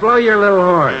me? Yeah, blow your little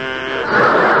horn.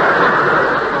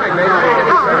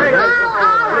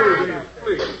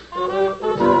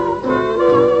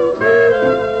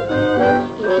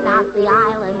 It's not the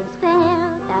islands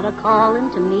fair that are calling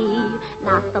to me.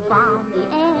 not the balmy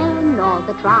air, nor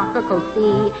the tropical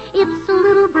sea. It's a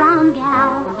little brown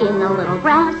gal in a little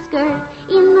grass skirt,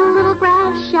 in a little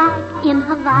grass shack in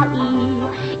Hawaii.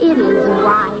 It isn't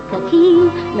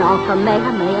Waikiki, nor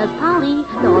Kamehameha's Polly,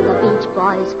 nor the Beach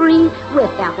Boys Free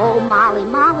with their whole Molly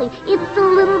Molly. It's a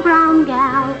little brown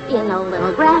gal in a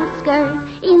little grass skirt,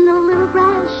 in a little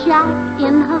grass shack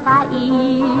in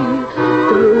Hawaii.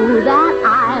 Through that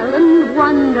island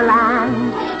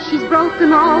wonderland, she's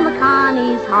broken all the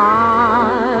Connie's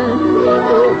heart.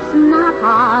 It's not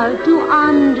hard to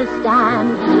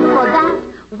understand, for that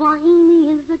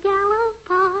Wahine is a gal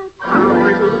apart.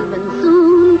 I'm leaving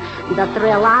soon, the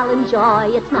thrill I'll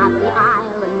enjoy. It's not the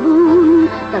island moon,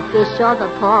 the fish or the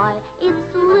poi.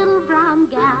 It's a little brown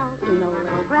gal in a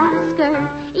little grass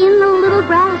skirt, in a little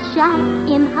grass shack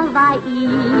in Hawaii.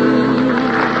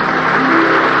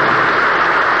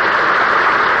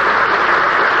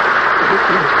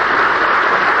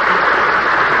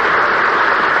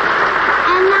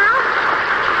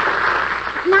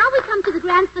 To the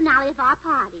grand finale of our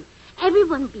party.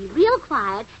 Everyone be real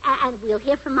quiet, and we'll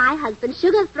hear from my husband,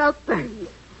 Sugar Throat Burns.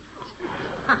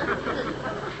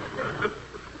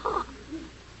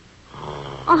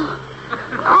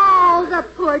 Oh, the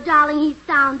poor darling, he's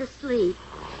sound asleep.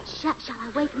 Shall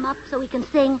I wake him up so he can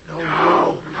sing? No.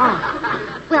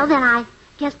 Oh. Well, then I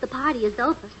guess the party is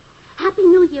over. Happy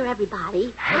New Year,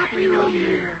 everybody. Happy New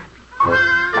Year.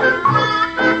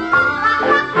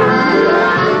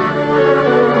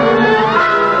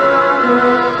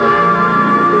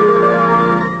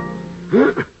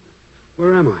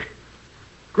 Where am I?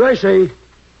 Gracie!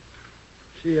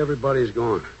 See, everybody's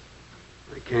gone.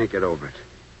 I can't get over it.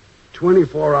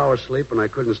 24 hours sleep, and I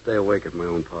couldn't stay awake at my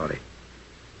own party.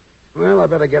 Well, I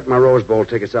better get my Rose Bowl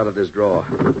tickets out of this drawer.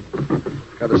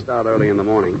 Got to start early in the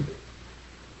morning.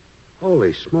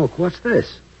 Holy smoke, what's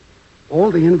this?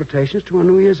 All the invitations to a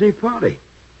New Year's Eve party.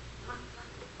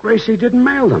 Gracie didn't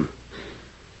mail them.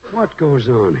 What goes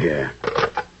on here?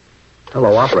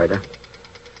 Hello, operator.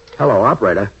 Hello,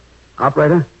 operator.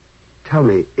 Operator, tell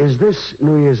me, is this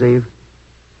New Year's Eve?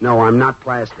 No, I'm not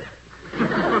plastic.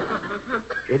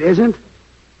 It isn't?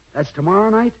 That's tomorrow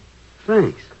night?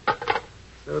 Thanks.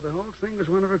 So the whole thing was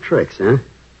one of her tricks, huh?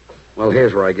 Well,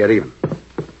 here's where I get even.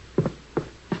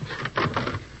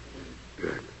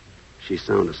 Good. She's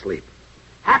sound asleep.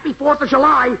 Happy 4th of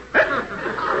July!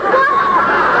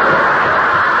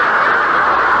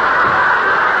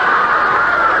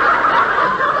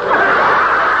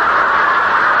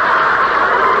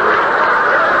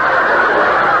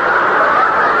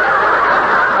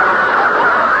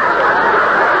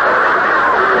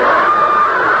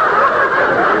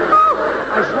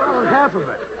 Half of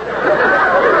it.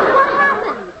 What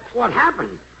happened? What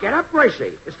happened? Get up,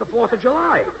 Gracie. It's the 4th of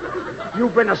July.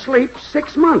 You've been asleep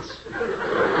 6 months.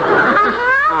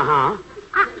 Uh-huh.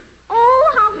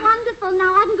 Oh, how wonderful.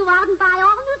 Now I can go out and buy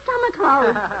all new summer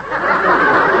clothes.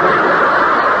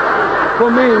 For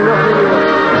me, nothing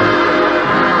else.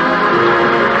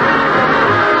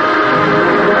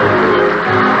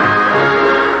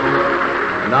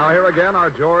 Now here again are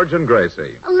George and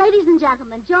Gracie. Ladies and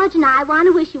gentlemen, George and I want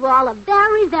to wish you all a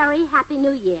very, very happy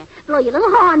New Year. Blow your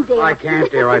little horn, dear. I can't,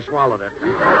 dear. I swallowed it.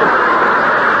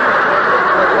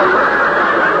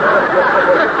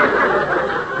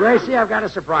 Gracie, I've got a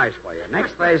surprise for you.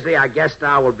 Next Thursday, our guest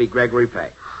star will be Gregory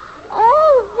Peck.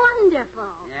 Oh,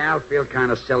 wonderful. Yeah, I'll feel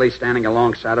kind of silly standing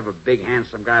alongside of a big,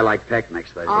 handsome guy like Peck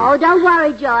next Thursday. Oh, don't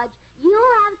worry, George.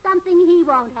 You'll have something he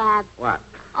won't have. What?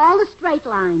 All the straight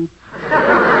lines.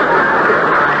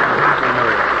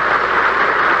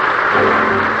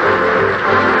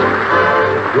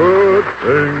 Good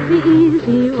things. The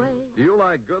easy way. Do you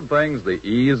like good things the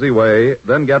easy way?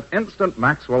 Then get instant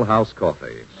Maxwell House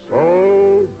coffee.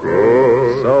 So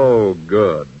good. So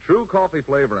good. True coffee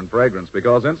flavor and fragrance,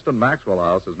 because Instant Maxwell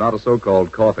House is not a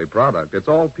so-called coffee product. It's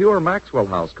all pure Maxwell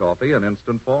House coffee in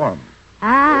instant form.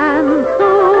 And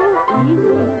so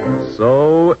easy.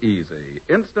 So easy.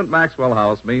 Instant Maxwell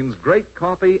House means great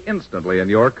coffee instantly in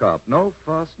your cup. No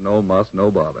fuss, no muss,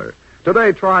 no bother.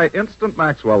 Today, try Instant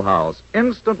Maxwell House.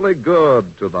 Instantly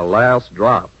good to the last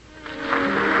drop.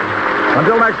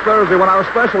 Until next Thursday, when our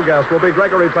special guest will be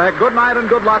Gregory Peck, good night and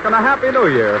good luck and a Happy New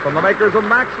Year from the makers of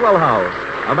Maxwell House,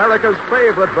 America's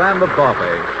favorite brand of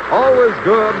coffee. Always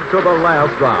good to the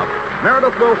last drop.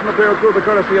 Meredith Wilson appears through the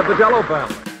courtesy of the Jell-O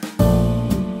family.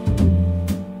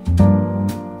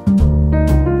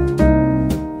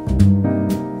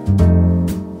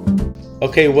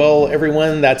 Okay, well,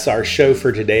 everyone, that's our show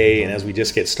for today. And as we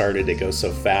just get started, it goes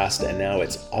so fast, and now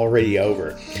it's already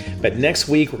over. But next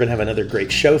week, we're going to have another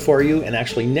great show for you. And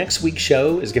actually, next week's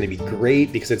show is going to be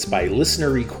great because it's by listener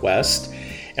request.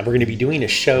 And we're going to be doing a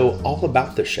show all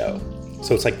about the show.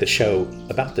 So it's like the show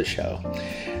about the show.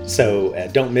 So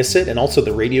don't miss it. And also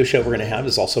the radio show we're going to have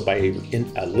is also by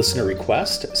a listener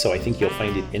request. So I think you'll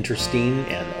find it interesting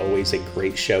and always a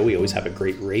great show. We always have a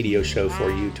great radio show for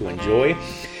you to enjoy.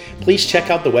 Please check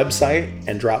out the website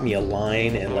and drop me a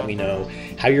line and let me know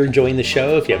how you're enjoying the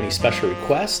show. If you have any special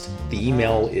requests, the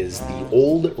email is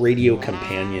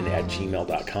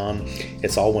theoldradiocompanion@gmail.com.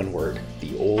 It's all one word,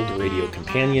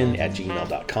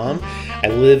 theoldradiocompanion@gmail.com. I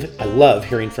love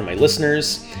hearing from my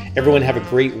listeners. Everyone have a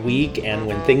great week, and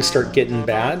when things start getting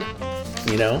bad,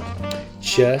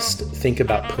 just think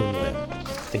about Poon Lim.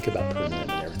 Think about Poon Lim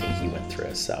and everything he went through.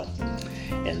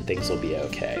 And things will be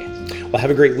okay. Well,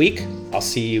 have a great week. I'll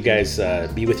see you guys,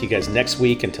 be with you guys next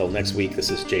week. Until next week,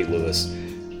 this is Jay Lewis,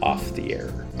 off the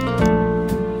air.